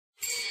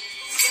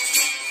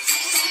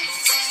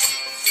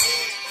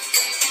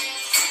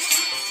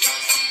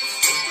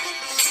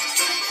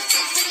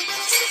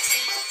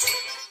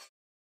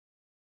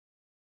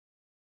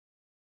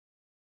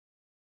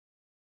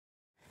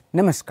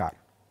Namaskar.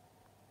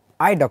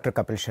 I, Dr.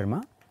 Kapil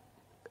Sharma,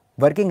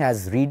 working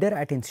as reader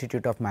at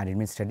Institute of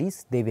Management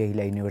Studies,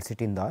 Devahila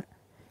University, Indore.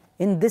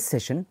 In this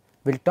session,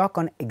 we will talk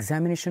on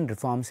examination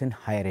reforms in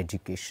higher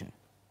education.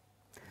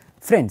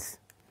 Friends,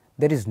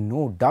 there is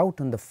no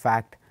doubt on the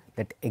fact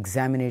that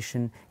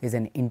examination is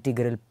an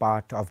integral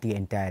part of the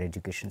entire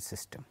education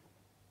system,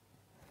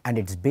 and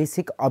its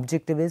basic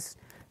objective is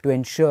to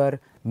ensure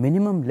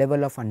minimum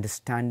level of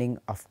understanding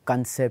of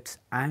concepts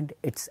and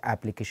its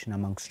application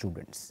among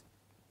students.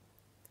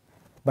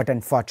 But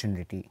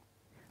unfortunately,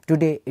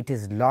 today it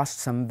is lost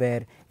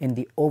somewhere in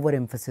the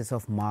overemphasis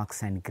of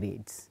marks and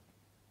grades.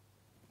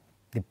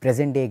 The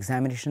present day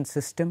examination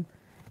system,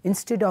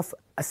 instead of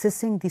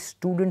assessing the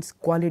students'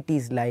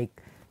 qualities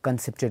like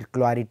conceptual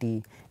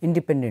clarity,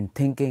 independent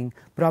thinking,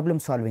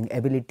 problem solving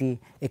ability,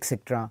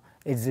 etc.,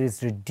 it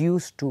is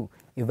reduced to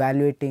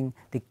evaluating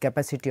the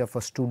capacity of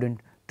a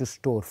student to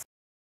store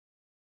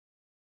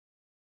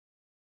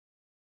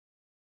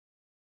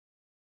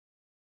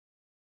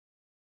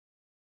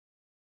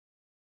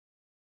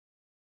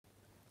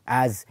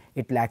as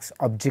it lacks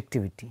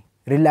objectivity,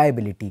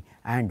 reliability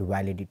and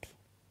validity.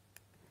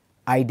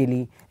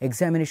 Ideally,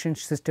 examination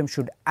system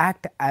should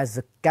act as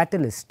a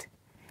catalyst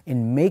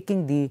in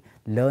making the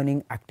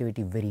learning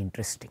activity very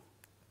interesting.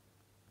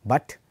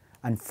 But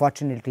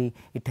unfortunately,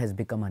 it has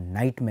become a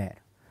nightmare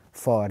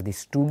for the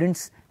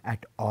students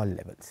at all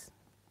levels.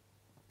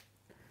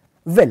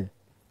 Well,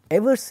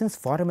 ever since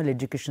formal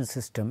education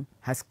system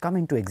has come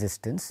into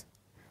existence,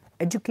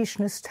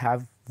 educationists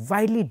have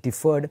widely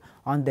differed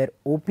on their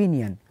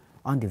opinion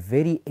on the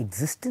very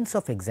existence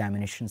of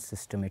examination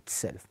system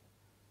itself.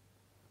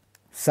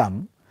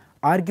 Some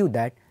argue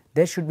that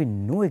there should be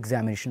no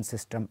examination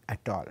system at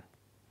all,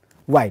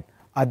 while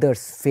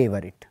others favor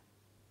it.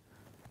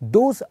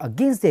 Those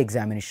against the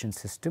examination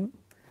system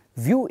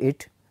view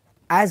it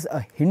as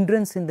a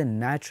hindrance in the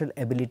natural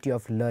ability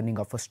of learning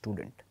of a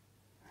student,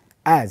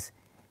 as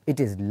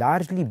it is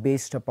largely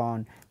based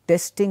upon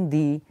testing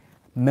the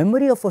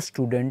memory of a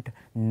student,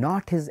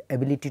 not his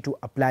ability to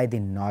apply the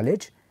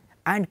knowledge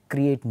and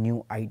create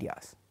new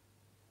ideas.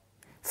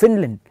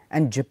 Finland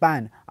and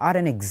Japan are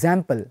an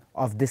example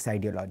of this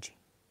ideology.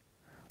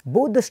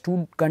 Both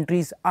the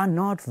countries are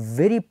not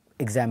very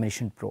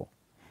examination pro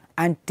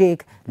and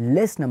take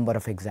less number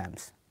of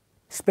exams,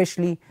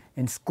 especially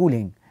in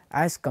schooling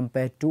as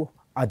compared to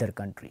other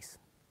countries.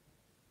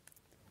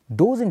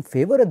 Those in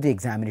favor of the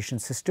examination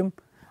system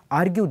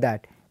argue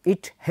that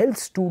it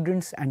helps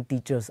students and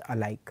teachers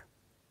alike.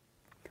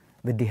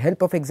 With the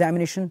help of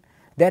examination,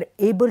 they are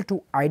able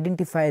to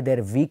identify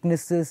their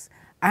weaknesses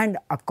and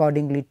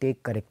accordingly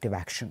take corrective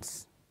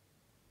actions.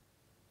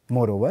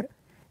 Moreover,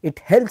 it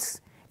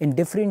helps in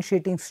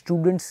differentiating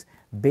students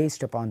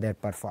based upon their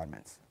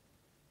performance.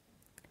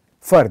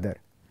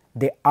 Further,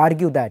 they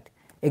argue that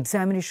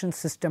examination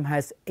system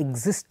has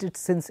existed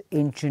since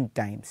ancient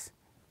times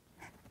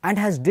and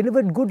has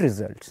delivered good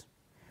results.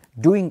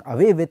 Doing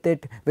away with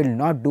it will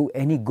not do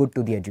any good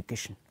to the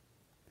education.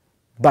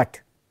 But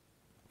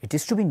it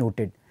is to be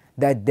noted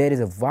that there is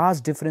a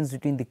vast difference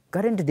between the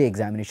current day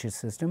examination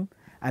system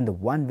and the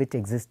one which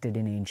existed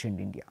in ancient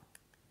India.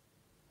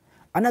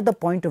 Another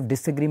point of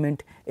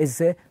disagreement is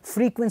the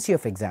frequency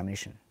of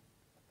examination,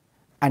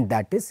 and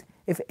that is,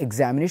 if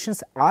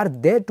examinations are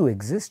there to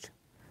exist,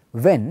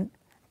 when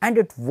and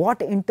at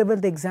what interval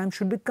the exam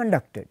should be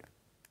conducted.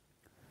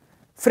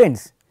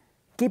 Friends,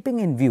 keeping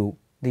in view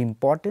the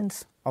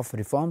importance of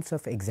reforms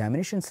of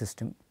examination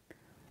system,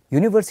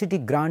 University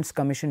Grants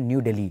Commission,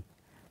 New Delhi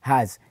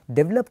has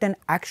developed an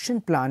action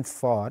plan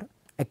for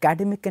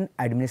academic and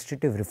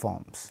administrative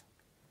reforms,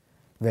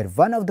 where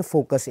one of the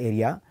focus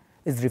area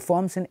is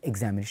reforms in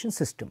examination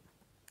system.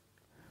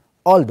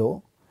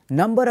 Although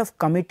number of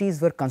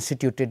committees were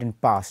constituted in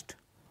past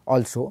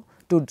also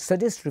to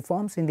suggest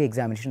reforms in the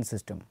examination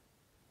system,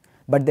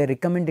 but their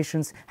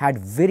recommendations had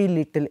very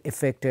little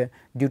effect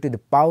due to the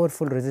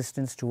powerful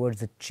resistance towards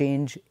the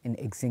change in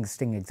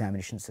existing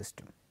examination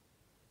system.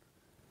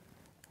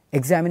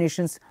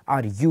 Examinations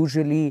are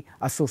usually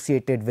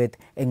associated with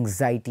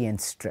anxiety and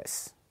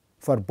stress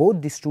for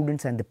both the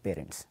students and the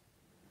parents.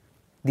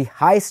 The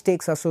high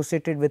stakes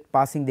associated with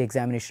passing the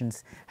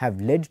examinations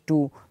have led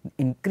to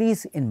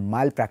increase in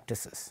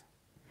malpractices,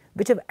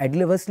 which have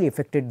adversely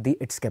affected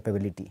its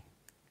capability.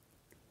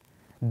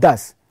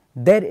 Thus,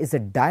 there is a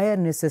dire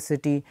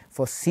necessity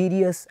for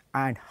serious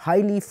and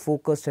highly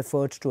focused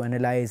efforts to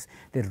analyze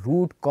the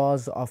root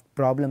cause of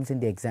problems in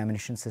the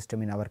examination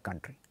system in our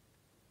country.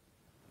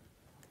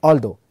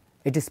 Although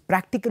it is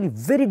practically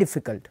very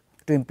difficult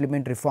to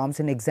implement reforms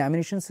in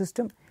examination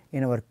system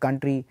in our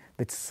country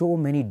with so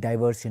many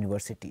diverse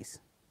universities,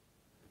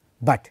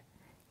 but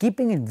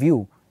keeping in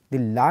view the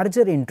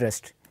larger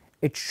interest,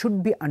 it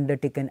should be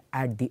undertaken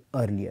at the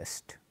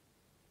earliest.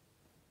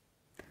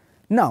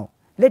 Now,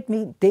 let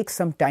me take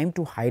some time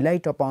to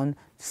highlight upon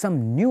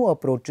some new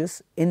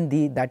approaches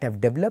that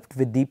have developed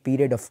with the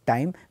period of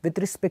time with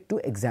respect to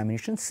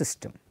examination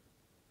system.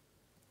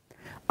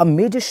 A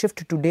major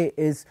shift today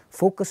is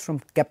focus from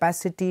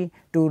capacity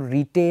to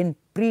retain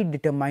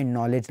predetermined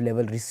knowledge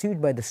level received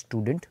by the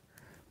student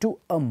to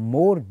a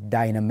more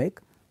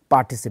dynamic,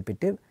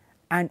 participative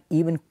and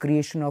even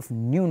creation of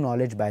new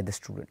knowledge by the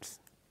students.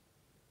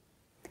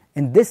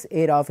 In this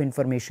era of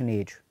information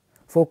age,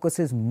 focus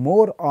is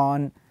more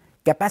on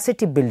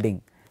capacity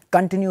building,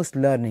 continuous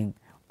learning,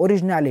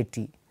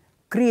 originality,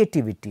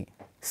 creativity,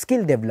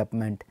 skill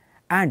development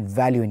and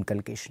value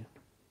inculcation.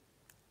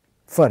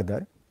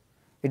 Further,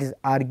 it is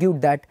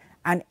argued that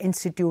an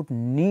institute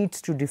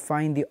needs to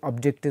define the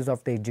objectives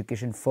of the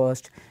education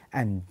first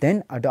and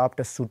then adopt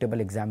a suitable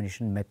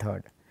examination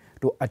method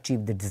to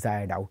achieve the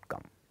desired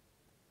outcome.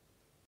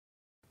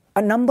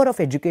 A number of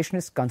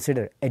educationists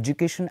consider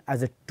education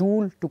as a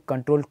tool to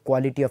control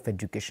quality of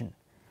education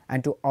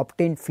and to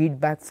obtain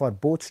feedback for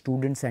both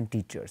students and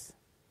teachers.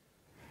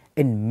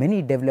 In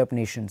many developed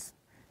nations,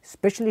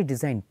 specially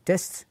designed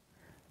tests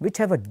which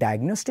have a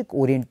diagnostic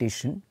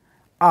orientation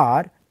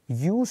are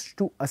used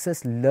to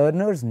assess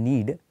learners'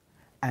 need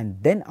and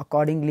then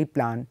accordingly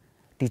plan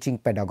teaching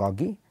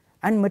pedagogy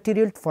and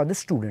material for the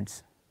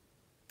students.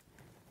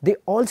 They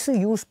also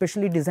use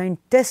specially designed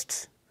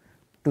tests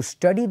to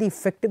study the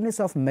effectiveness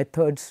of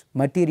methods,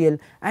 material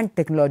and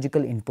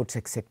technological inputs,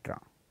 etc.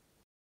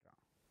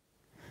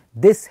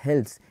 This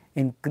helps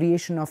in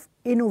creation of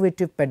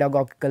innovative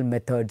pedagogical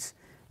methods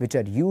which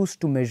are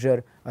used to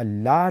measure a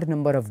large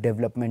number of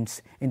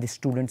developments in the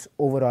student's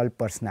overall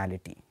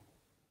personality.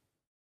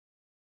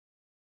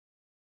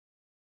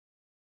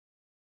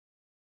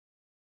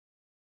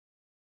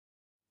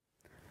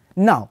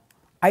 Now,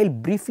 I will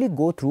briefly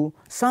go through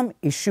some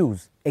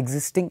issues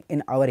existing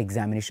in our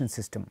examination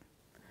system.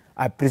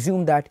 I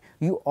presume that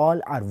you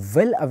all are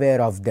well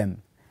aware of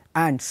them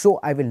and so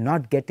I will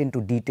not get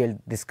into detailed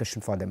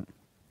discussion for them.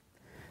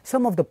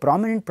 Some of the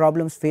prominent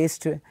problems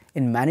faced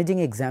in managing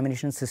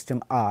examination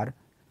system are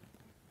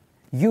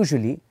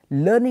usually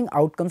learning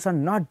outcomes are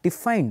not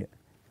defined,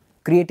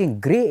 creating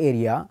grey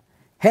area,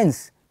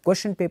 hence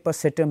question paper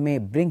setter may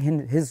bring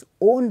in his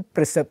own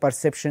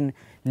perception,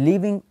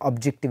 leaving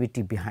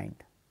objectivity behind.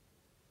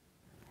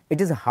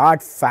 It is a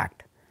hard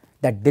fact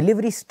that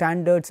delivery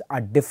standards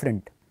are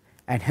different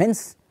and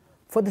hence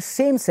for the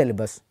same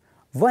syllabus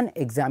one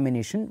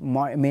examination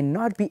may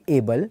not be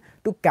able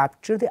to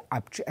capture the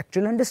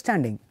actual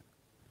understanding.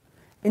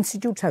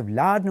 Institutes have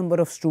large number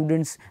of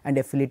students and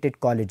affiliated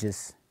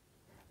colleges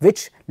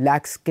which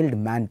lack skilled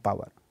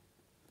manpower.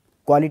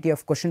 Quality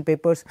of question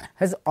papers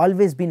has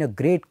always been a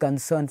great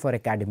concern for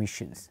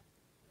academicians.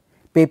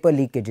 Paper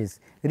leakages,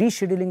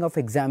 rescheduling of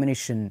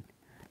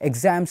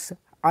exams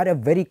are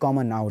very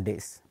common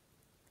nowadays.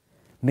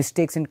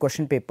 Mistakes in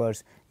question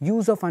papers,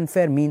 use of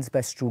unfair means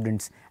by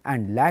students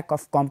and lack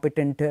of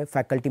competent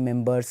faculty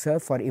members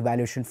for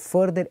evaluation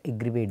further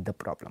aggravate the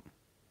problem.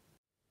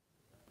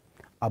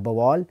 Above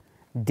all,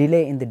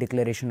 delay in the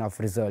declaration of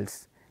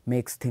results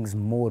makes things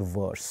more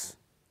worse.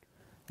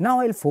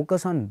 Now I will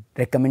focus on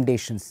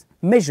recommendations,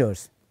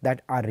 measures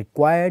that are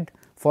required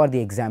for the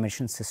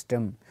examination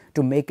system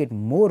to make it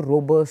more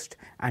robust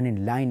and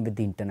in line with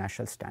the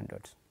international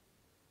standards.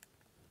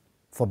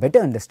 For better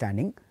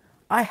understanding,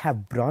 I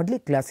have broadly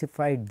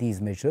classified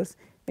these measures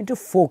into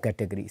 4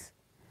 categories: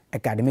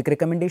 academic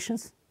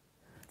recommendations,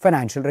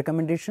 financial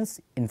recommendations,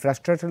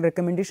 infrastructural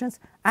recommendations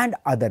and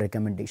other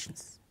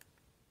recommendations.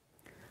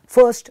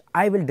 First,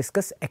 I will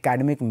discuss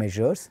academic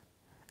measures,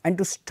 and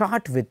to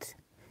start with,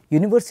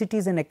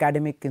 universities and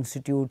academic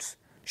institutes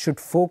should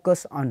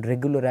focus on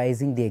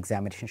regularizing the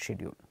examination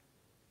schedule.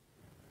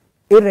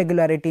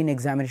 Irregularity in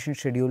examination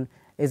schedule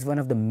is one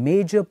of the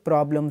major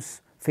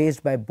problems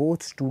faced by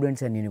both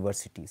students and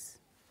universities.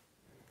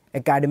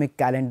 Academic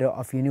calendar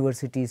of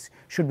universities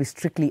should be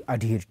strictly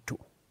adhered to.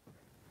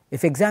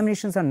 If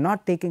examinations are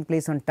not taking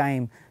place on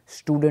time,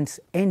 students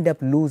end up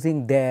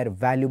losing their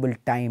valuable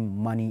time,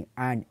 money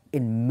and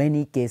in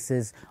many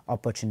cases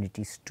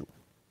opportunities too.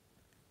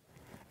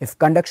 If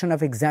conduction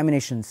of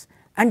examinations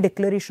and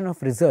declaration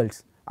of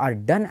results are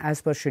done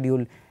as per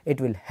schedule, it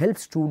will help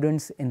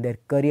students in their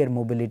career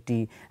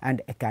mobility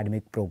and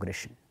academic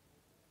progression.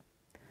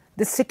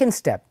 The second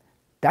step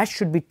that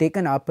should be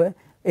taken up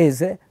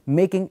is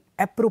making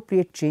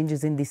appropriate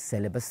changes in the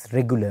syllabus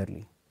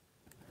regularly.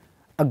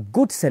 A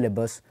good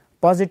syllabus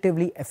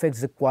positively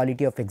affects the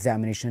quality of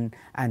examination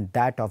and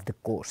that of the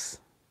course.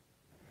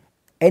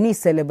 Any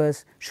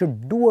syllabus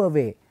should do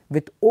away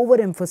with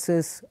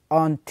overemphasis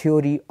on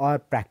theory or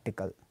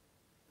practical.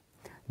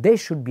 There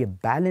should be a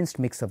balanced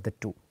mix of the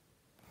two.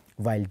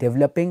 While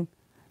developing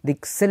the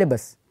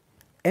syllabus,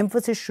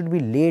 emphasis should be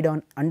laid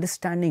on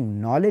understanding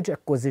knowledge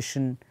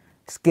acquisition,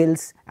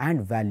 skills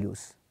and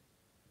values.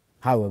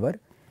 However,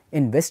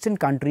 in Western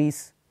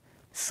countries,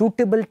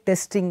 suitable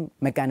testing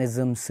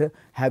mechanisms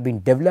have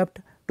been developed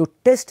to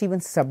test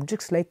even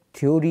subjects like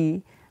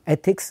theory,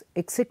 ethics,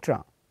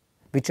 etc.,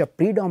 which are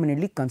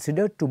predominantly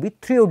considered to be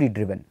theory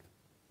driven.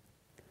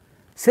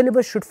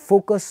 Syllabus should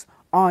focus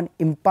on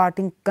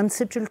imparting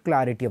conceptual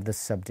clarity of the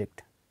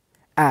subject,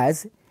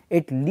 as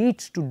it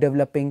leads to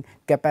developing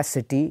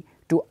capacity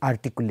to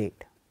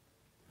articulate.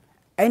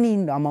 Any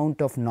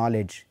amount of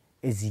knowledge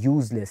is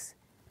useless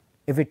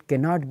if it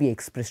cannot be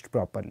expressed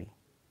properly.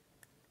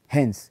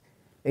 Hence,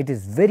 it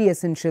is very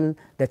essential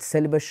that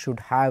syllabus should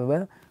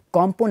have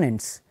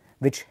components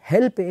which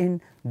help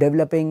in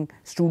developing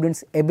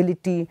students'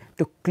 ability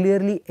to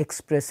clearly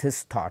express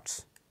his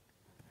thoughts.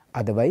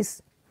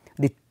 Otherwise,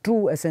 the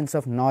true essence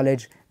of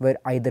knowledge will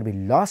either be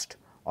lost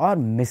or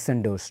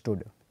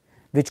misunderstood,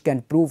 which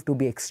can prove to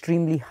be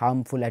extremely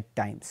harmful at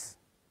times.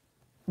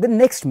 The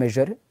next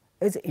measure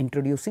is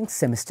introducing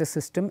semester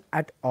system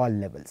at all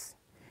levels.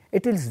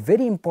 It is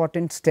very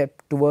important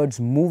step towards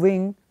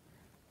moving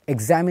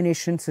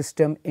examination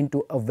system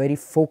into a very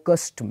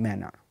focused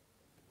manner.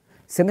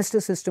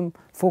 Semester system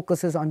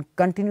focuses on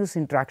continuous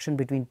interaction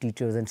between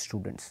teachers and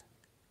students,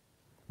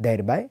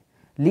 thereby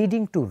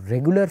leading to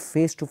regular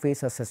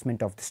face-to-face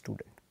assessment of the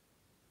student.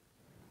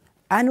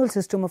 Annual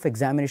system of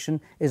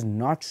examination is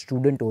not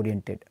student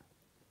oriented,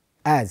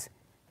 as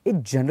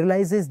it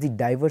generalizes the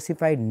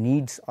diversified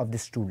needs of the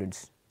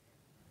students,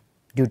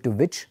 due to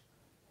which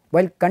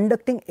while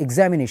conducting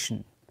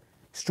examination,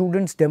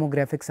 students'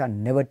 demographics are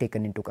never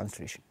taken into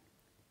consideration.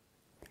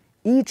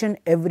 Each and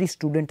every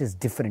student is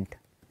different,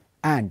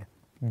 and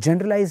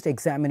generalized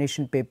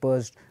examination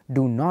papers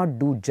do not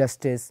do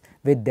justice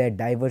with their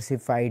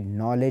diversified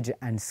knowledge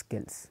and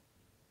skills.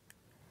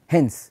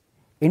 Hence,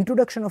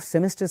 introduction of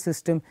semester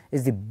system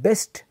is the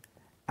best,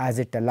 as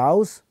it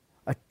allows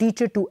a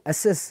teacher to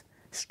assess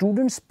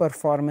students'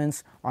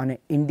 performance on an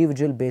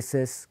individual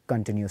basis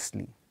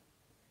continuously.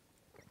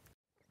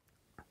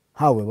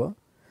 However,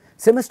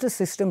 semester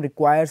system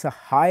requires a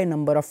high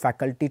number of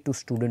faculty to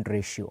student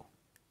ratio.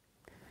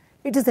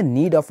 It is the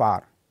need of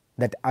hour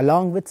that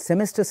along with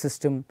semester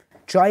system,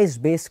 choice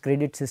based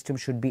credit system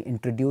should be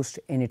introduced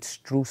in its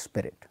true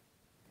spirit.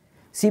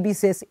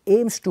 CBCS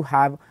aims to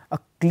have a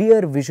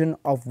clear vision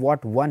of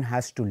what one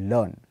has to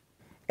learn.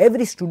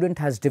 Every student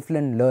has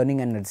different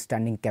learning and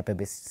understanding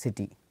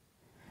capacity,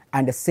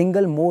 and a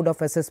single mode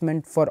of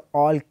assessment for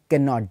all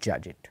cannot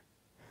judge it.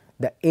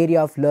 The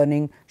area of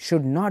learning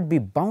should not be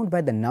bound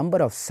by the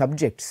number of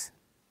subjects.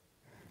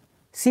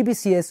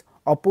 CBCS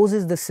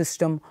opposes the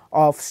system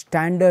of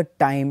standard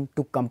time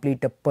to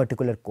complete a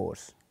particular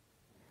course.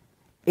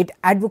 It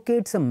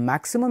advocates a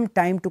maximum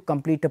time to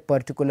complete a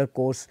particular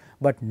course,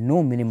 but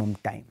no minimum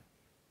time.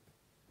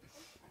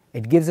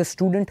 It gives a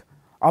student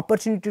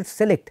opportunity to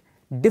select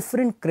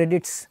different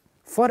credits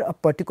for a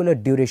particular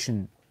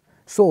duration,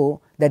 so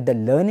that the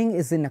learning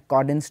is in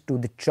accordance to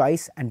the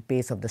choice and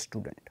pace of the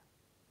student.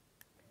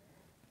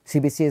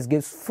 CBCS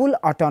gives full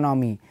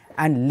autonomy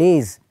and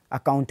lays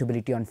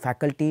accountability on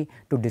faculty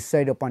to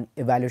decide upon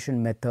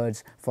evaluation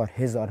methods for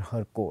his or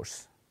her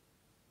course.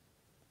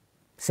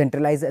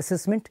 Centralized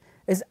assessment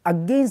is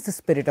against the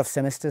spirit of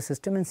semester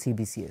system in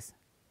CBCS.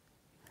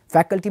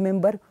 Faculty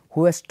member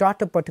who has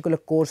taught a particular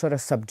course or a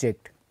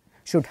subject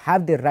should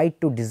have the right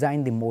to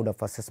design the mode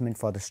of assessment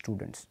for the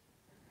students,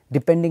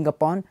 depending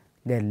upon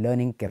their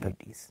learning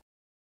capabilities.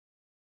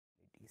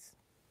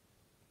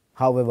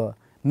 However,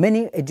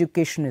 many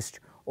educationists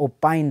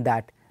opine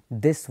that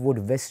this would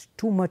vest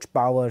too much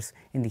powers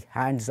in the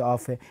hands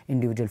of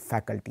individual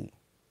faculty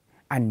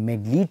and may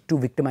lead to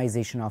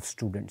victimization of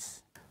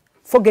students.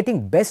 For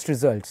getting best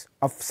results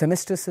of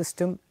semester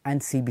system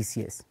and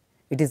CBCS,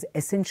 it is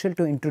essential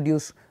to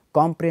introduce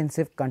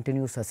comprehensive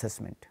continuous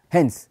assessment.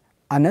 Hence,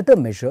 another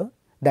measure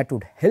that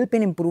would help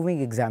in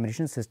improving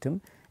examination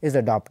system is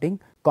adopting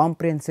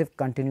comprehensive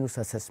continuous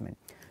assessment.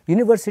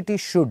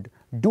 Universities should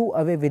do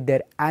away with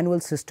their annual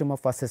system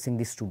of assessing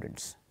the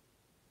students.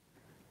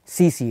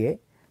 CCA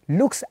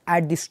looks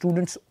at the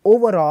students'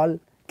 overall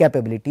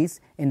capabilities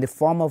in the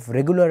form of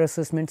regular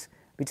assessments,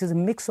 which is a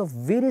mix of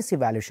various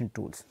evaluation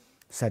tools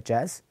such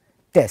as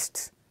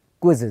tests,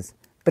 quizzes,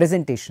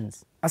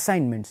 presentations,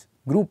 assignments,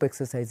 group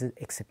exercises,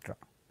 etc.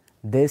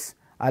 This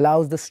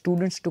allows the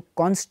students to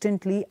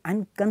constantly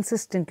and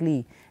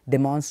consistently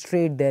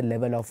demonstrate their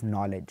level of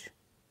knowledge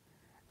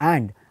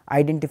and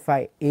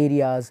identify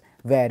areas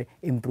where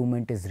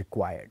improvement is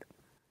required.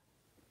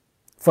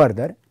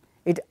 Further,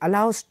 it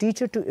allows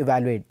teachers to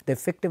evaluate the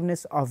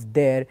effectiveness of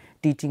their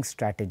teaching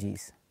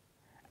strategies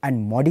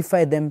and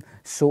modify them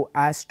so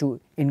as to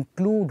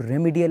include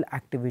remedial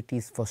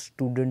activities for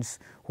students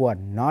who are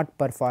not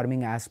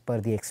performing as per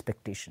the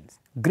expectations.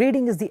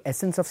 Grading is the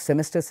essence of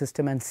semester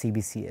system and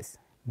CBCS.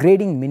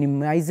 Grading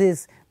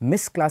minimizes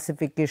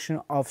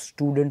misclassification of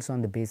students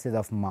on the basis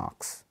of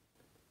marks.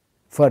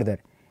 Further,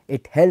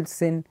 it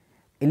helps in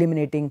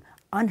eliminating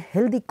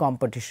unhealthy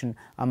competition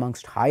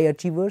amongst high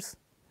achievers,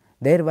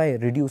 thereby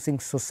reducing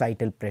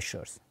societal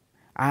pressures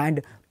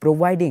and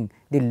providing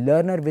the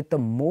learner with a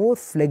more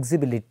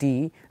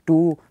flexibility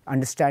to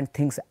understand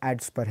things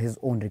as per his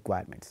own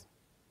requirements.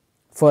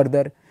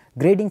 Further,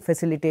 grading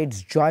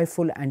facilitates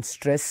joyful and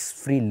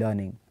stress-free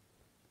learning.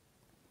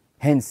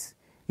 Hence,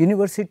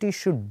 universities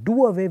should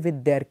do away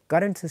with their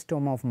current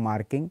system of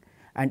marking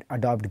and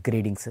adopt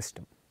grading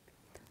system.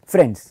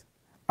 Friends,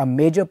 a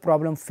major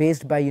problem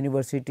faced by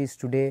universities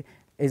today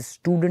is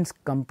students'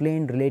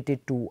 complaint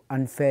related to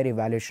unfair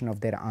evaluation of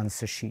their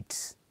answer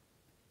sheets.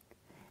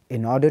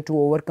 In order to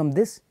overcome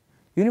this,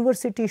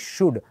 universities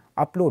should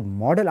upload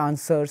model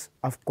answers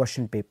of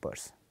question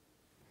papers.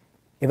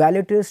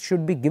 Evaluators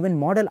should be given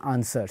model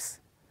answers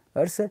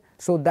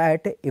so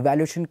that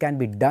evaluation can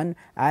be done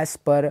as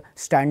per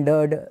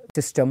standard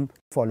system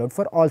followed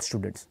for all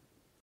students.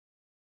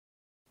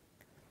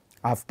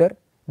 After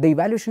the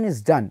evaluation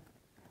is done,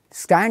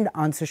 scanned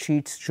answer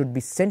sheets should be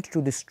sent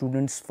to the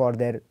students for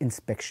their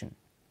inspection.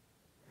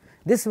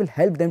 This will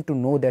help them to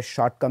know their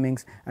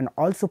shortcomings and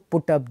also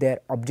put up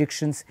their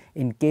objections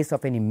in case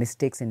of any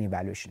mistakes in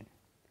evaluation.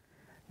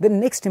 The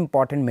next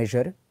important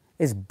measure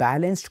is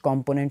balanced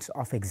components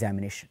of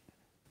examination.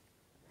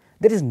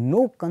 There is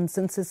no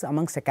consensus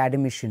amongst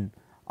academicians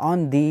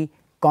on the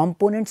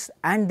components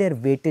and their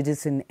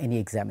weightages in any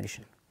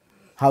examination.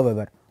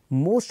 However,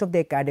 most of the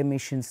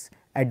academicians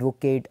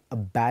advocate a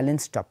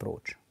balanced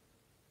approach,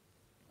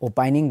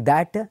 opining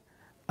that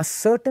a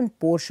certain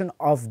portion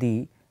of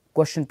the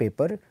question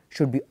paper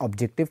should be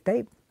objective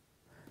type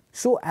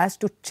so as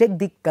to check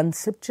the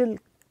conceptual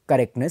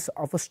correctness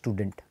of a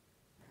student,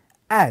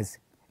 as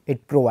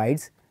it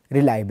provides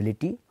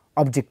reliability,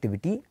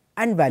 objectivity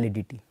and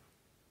validity.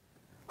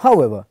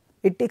 However,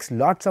 it takes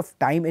lots of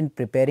time in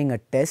preparing a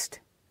test,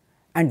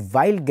 and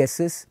wild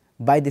guesses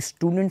by the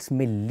students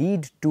may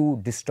lead to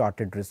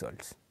distorted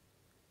results.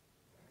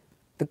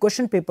 The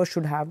question paper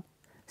should have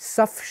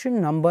sufficient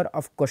number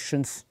of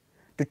questions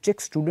to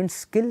check students'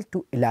 skill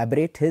to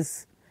elaborate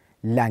his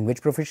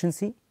language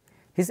proficiency,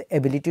 his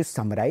ability to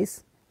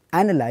summarize,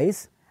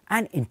 analyze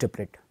and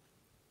interpret.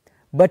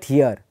 But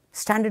here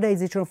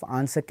standardization of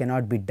answer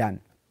cannot be done,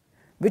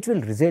 which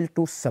will result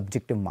to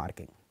subjective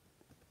marking.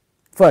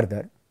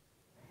 Further,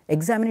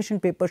 examination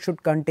paper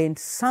should contain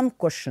some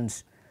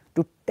questions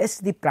to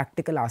test the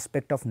practical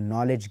aspect of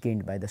knowledge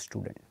gained by the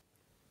student.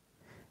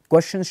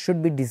 Questions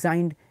should be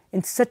designed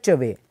in such a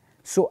way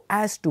so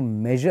as to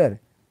measure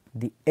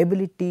the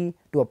ability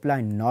to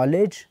apply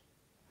knowledge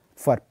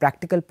for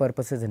practical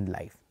purposes in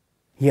life.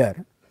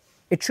 Here,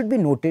 it should be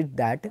noted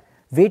that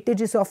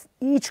weightages of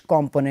each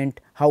component,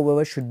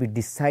 however, should be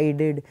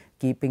decided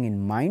keeping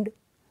in mind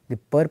the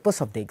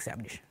purpose of the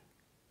examination.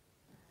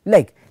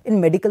 Like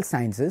in medical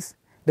sciences,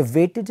 the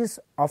weightages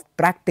of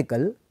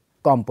practical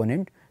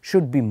component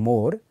should be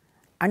more,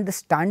 and the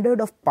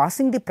standard of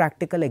passing the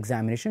practical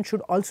examination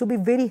should also be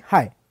very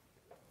high.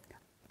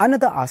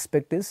 Another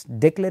aspect is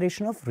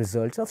declaration of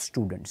results of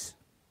students.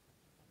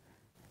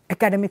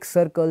 Academic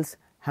circles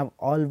have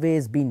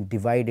always been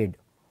divided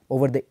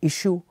over the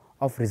issue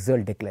of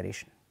result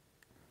declaration,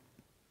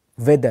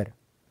 whether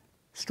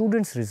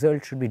students'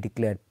 results should be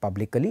declared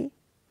publicly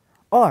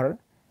or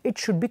it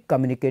should be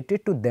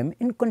communicated to them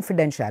in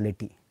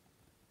confidentiality.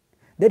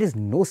 There is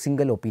no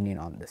single opinion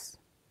on this.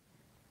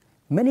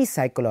 Many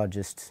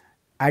psychologists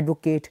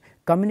advocate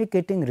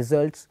communicating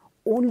results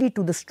only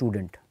to the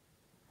student,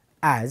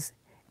 as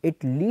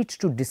it leads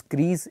to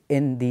decrease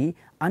in the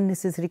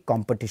unnecessary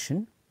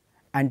competition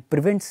and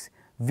prevents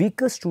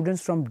weaker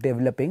students from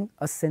developing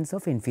a sense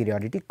of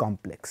inferiority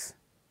complex.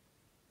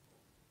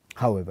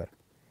 However,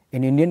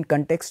 in Indian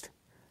context,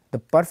 the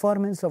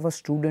performance of a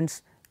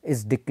student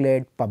is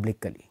declared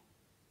publicly.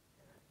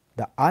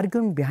 The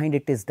argument behind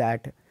it is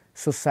that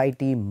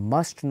society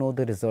must know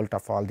the result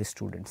of all the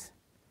students,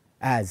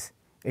 as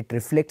it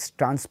reflects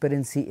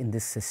transparency in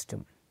this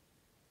system.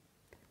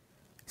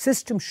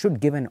 System should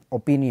give an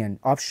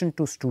option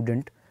to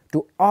student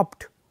to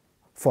opt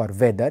for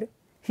whether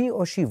he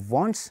or she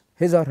wants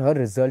his or her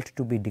result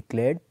to be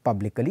declared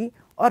publicly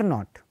or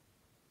not.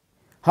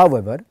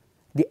 However,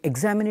 the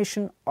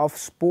examination of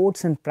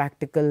sports and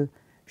practical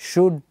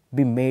should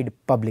be made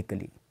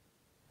publicly.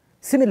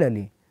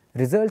 Similarly,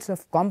 results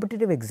of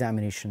competitive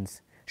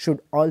examinations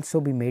should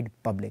also be made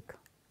public.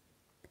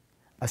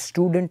 A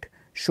student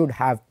should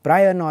have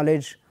prior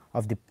knowledge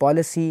of the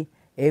policy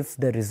if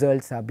the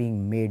results are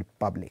being made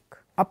public.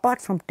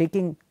 Apart from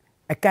taking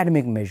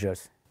academic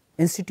measures,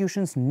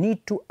 institutions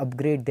need to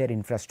upgrade their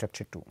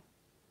infrastructure too.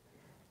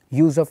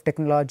 Use of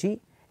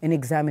technology in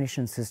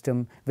examination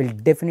system will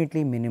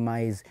definitely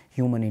minimize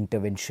human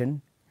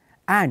intervention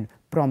and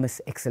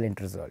promise excellent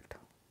result.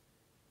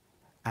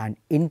 An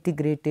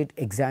integrated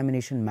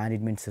examination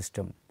management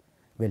system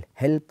will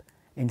help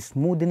in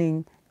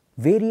smoothing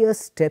various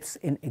steps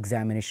in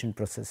examination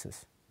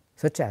processes,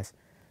 such as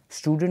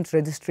students'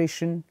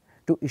 registration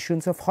to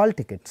issuance of hall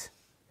tickets,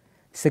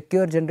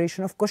 secure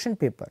generation of question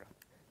paper,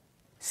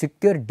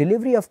 secure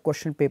delivery of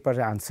question paper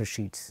answer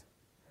sheets,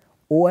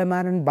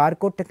 OMR and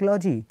barcode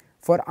technology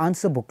for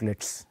answer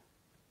booklets,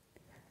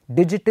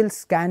 digital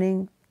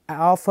scanning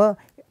of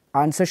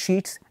answer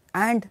sheets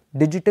and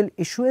digital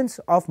issuance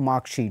of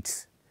mark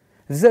sheets,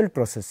 result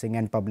processing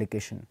and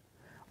publication,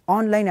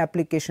 online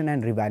application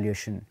and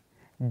revaluation,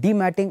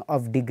 dematting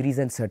of degrees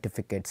and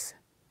certificates.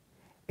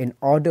 In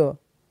order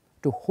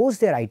to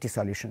host their IT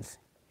solutions,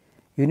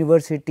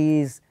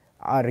 universities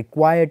are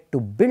required to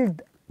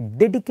build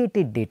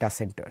dedicated data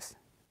centers.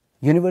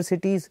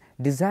 Universities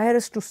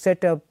desirous to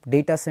set up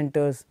data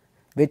centers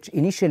which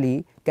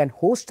initially can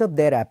host up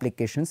their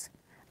applications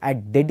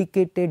at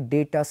dedicated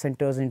data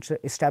centers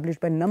established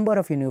by number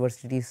of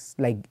universities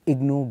like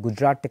IGNOU,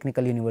 Gujarat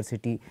Technical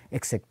University,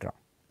 etc.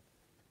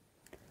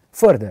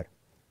 Further,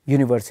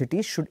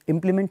 universities should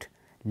implement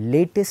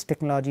latest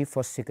technology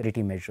for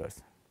security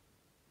measures.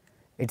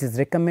 It is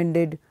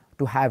recommended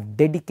to have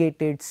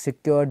dedicated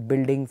secured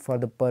building for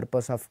the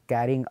purpose of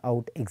carrying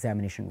out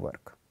examination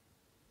work.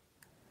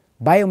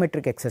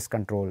 Biometric access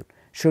control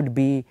should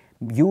be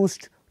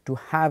used to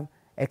have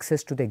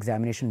access to the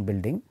examination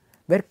building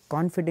where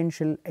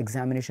confidential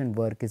examination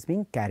work is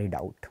being carried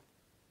out.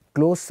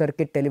 Closed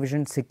circuit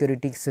television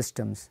security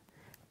systems,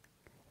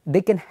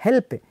 they can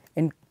help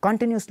in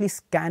continuously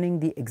scanning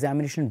the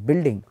examination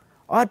building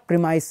or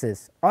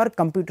premises or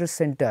computer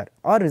center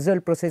or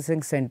result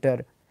processing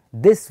center.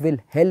 This will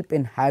help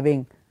in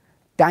having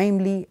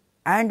timely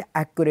and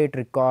accurate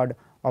record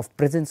of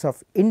presence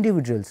of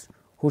individuals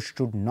who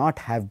should not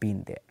have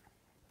been there.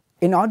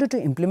 In order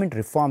to implement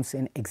reforms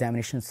in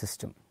examination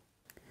system,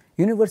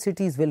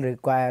 universities will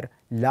require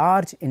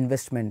large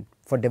investment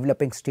for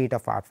developing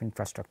state-of-art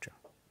infrastructure.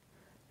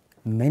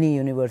 Many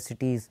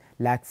universities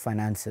lack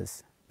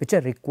finances which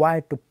are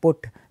required to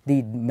put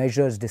the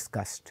measures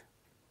discussed.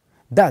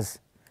 Thus,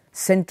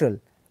 central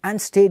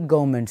and state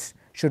governments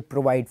should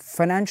provide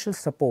financial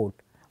support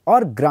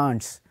or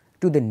grants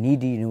to the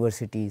needy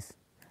universities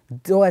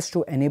so as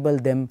to enable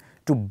them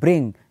to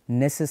bring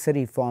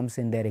necessary reforms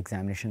in their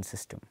examination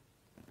system.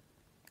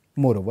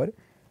 Moreover,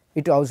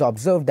 it was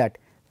observed that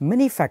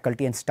many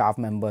faculty and staff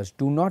members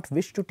do not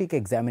wish to take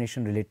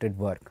examination related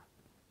work,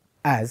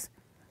 as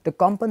the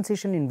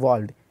compensation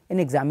involved in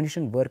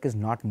examination work is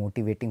not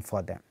motivating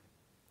for them.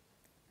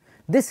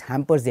 This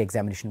hampers the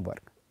examination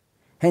work.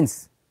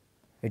 Hence,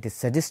 it is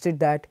suggested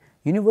that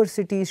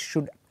universities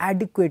should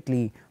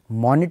adequately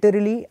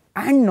monetarily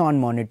and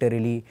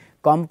non-monetarily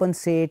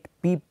compensate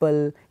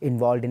people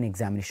involved in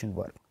examination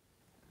work.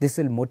 This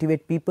will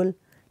motivate people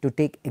to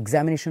take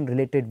examination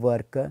related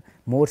work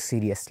more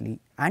seriously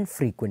and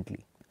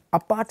frequently.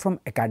 Apart from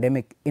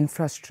academic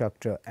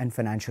infrastructure and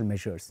financial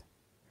measures,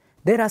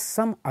 there are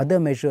some other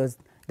measures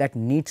that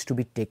needs to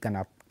be taken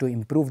up to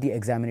improve the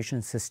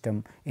examination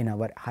system in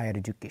our higher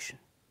education,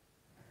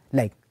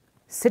 like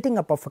setting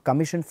up of a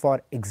commission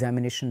for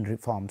examination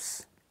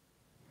reforms.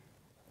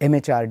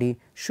 MHRD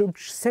should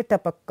set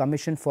up a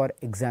commission for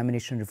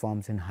examination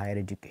reforms in higher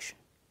education.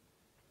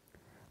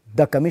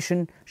 The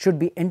commission should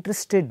be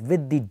entrusted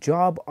with the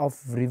job of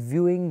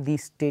reviewing the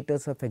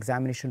status of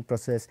examination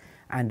process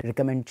and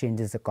recommend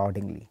changes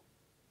accordingly.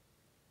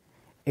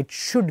 It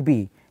should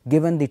be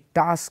given the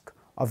task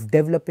of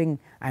developing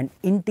an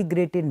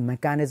integrated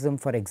mechanism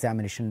for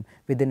examination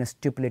within a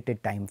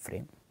stipulated time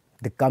frame.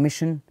 The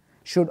commission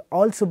should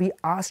also be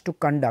asked to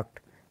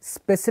conduct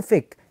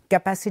specific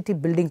capacity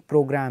building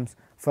programs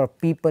for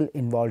people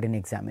involved in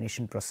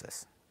examination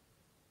process.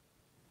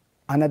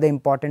 Another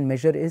important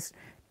measure is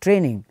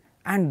training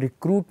and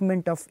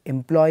recruitment of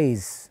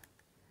employees.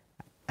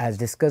 As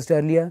discussed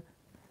earlier,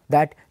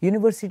 that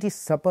universities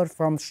suffer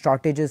from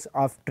shortages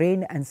of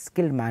trained and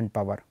skilled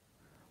manpower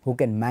who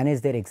can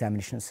manage their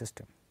examination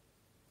system.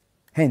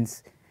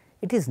 Hence,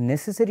 it is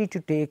necessary to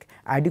take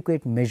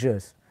adequate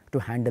measures to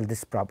handle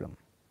this problem.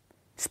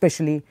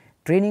 Especially,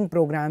 training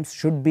programs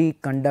should be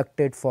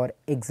conducted for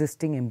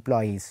existing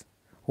employees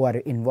who are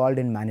involved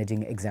in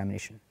managing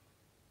examination.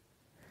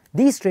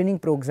 These training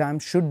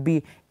programs should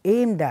be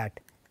aimed at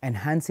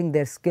enhancing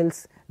their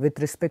skills with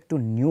respect to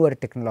newer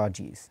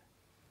technologies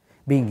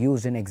being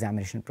used in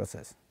examination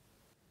process.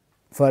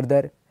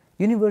 Further,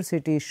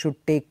 universities should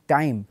take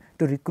time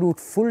to recruit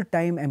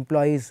full-time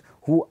employees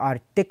who are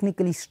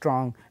technically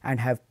strong and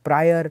have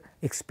prior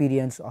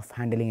experience of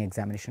handling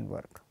examination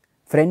work.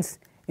 Friends,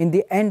 in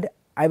the end,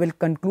 I will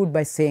conclude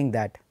by saying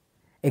that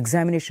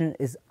examination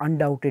is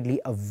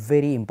undoubtedly a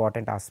very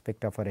important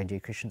aspect of our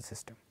education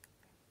system.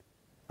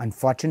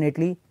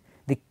 Unfortunately,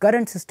 the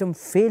current system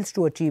fails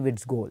to achieve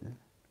its goal.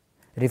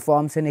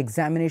 Reforms in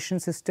examination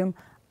system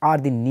are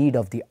the need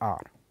of the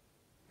hour.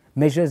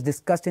 Measures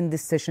discussed in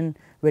this session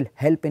will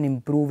help in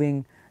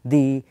improving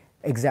the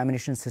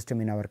examination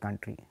system in our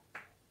country.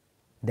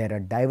 There are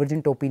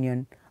divergent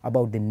opinions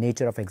about the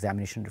nature of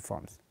examination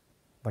reforms,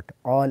 but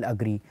all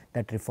agree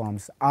that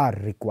reforms are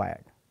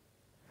required.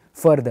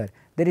 Further,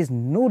 there is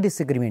no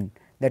disagreement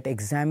that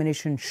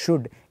examination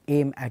should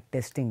aim at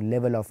testing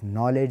level of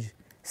knowledge,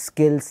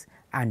 skills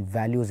and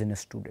values in a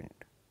student.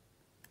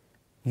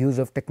 Use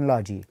of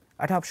technology,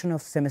 adoption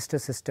of semester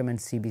system and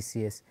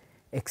CBCS,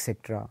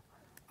 etc.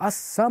 are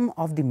some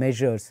of the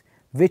measures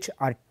which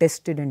are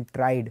tested and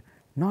tried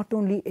not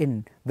only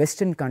in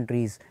Western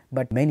countries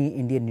but many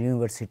Indian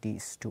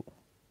universities too.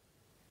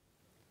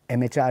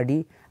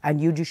 MHRD and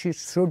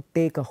UGC should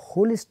take a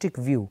holistic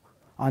view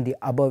on the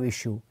above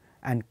issue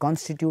and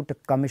constitute a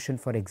commission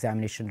for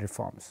examination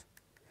reforms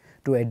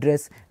to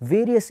address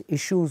various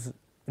issues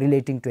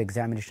relating to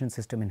examination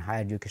system in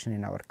higher education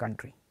in our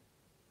country.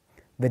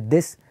 With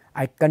this,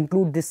 I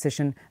conclude this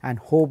session and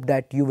hope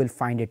that you will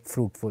find it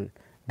fruitful.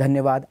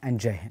 Dhanyavad and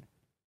Jai Hind.